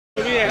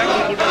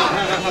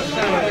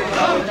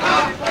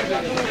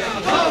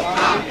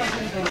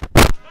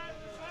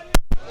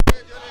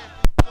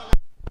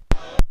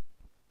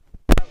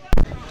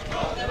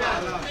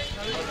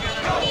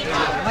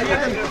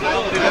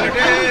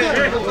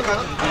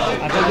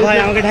ভাই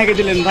আমাকে ঢেকে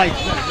দিলেন ভাই।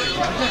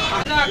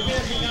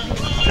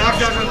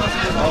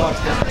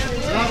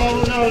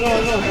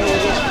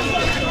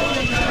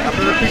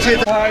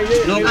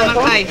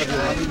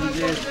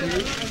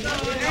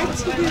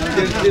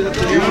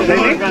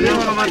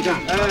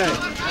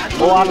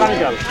 ও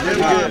আগামীকাল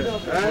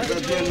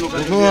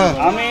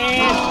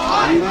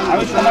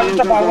আমি সময়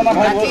দিতে পারবো না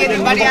ভাই।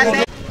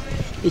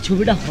 এই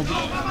ছবিটা হবে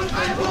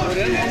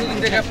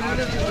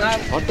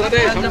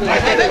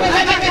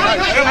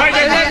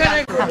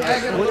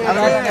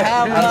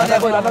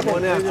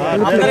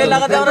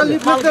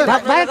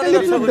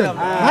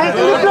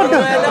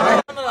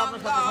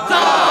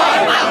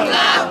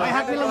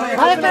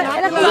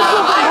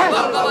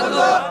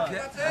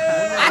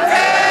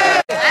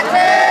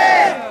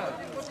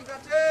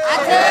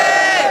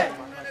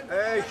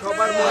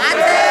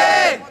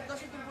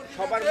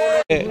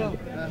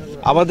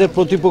আমাদের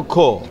প্রতিপক্ষ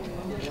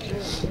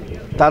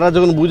তারা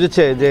যখন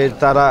বুঝেছে যে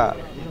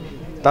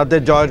তাদের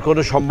জয়ের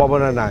কোনো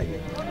সম্ভাবনা নাই,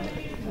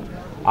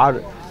 আর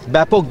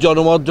ব্যাপক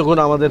জনমত যখন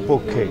আমাদের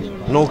পক্ষে,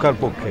 নৌকার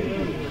পক্ষে,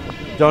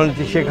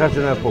 জননেত্রী শেখ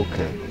হাসিনার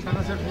পক্ষে,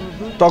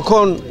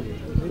 তখন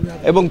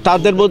এবং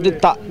তাদের মধ্যে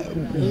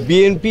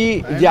বিএনপি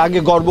যে আগে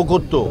গর্ব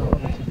করত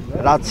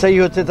রাজশাহী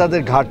হচ্ছে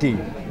তাদের ঘাঁটি,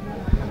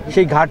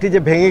 সেই ঘাঁটি যে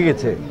ভেঙে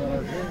গেছে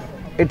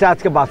এটা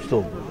আজকে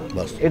বাস্তব।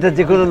 এটা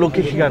যে কোনো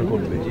লোকই স্বীকার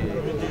করবে।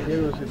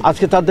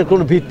 আজকে তাদের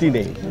কোনো ভিত্তি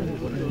নেই,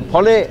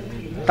 ফলে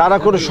তারা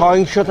কোনো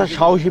সহিংসতার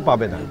সাহসই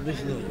পাবে না।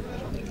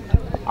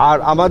 আর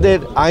আমাদের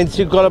আইন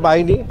শৃঙ্খলা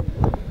বাহিনী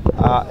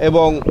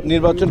এবং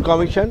নির্বাচন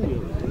কমিশন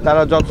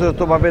তারা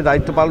যথাযথভাবে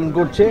দায়িত্ব পালন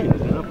করছে।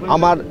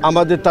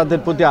 আমাদের তাদের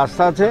প্রতি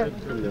আস্থা আছে।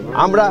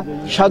 আমরা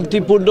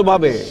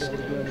শান্তিপূর্ণভাবে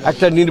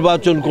একটা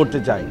নির্বাচন করতে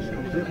চাই,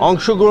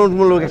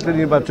 অংশগ্রহণমূলক একটা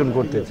নির্বাচন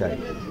করতে চাই,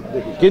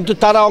 কিন্তু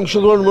তারা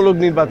অংশগ্রহণমূলক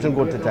নির্বাচন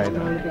করতে চায়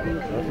না।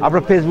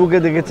 আপনারা ফেসবুকে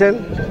দেখেছেন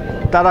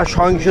তারা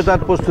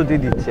সহিংসতার প্রস্তুতি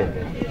দিচ্ছে,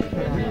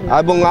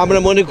 এবং আমরা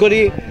মনে করি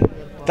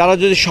তারা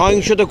যদি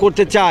সহিংসতা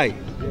করতে চায়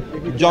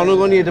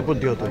জনগণই এটা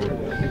প্রতিহত করবে।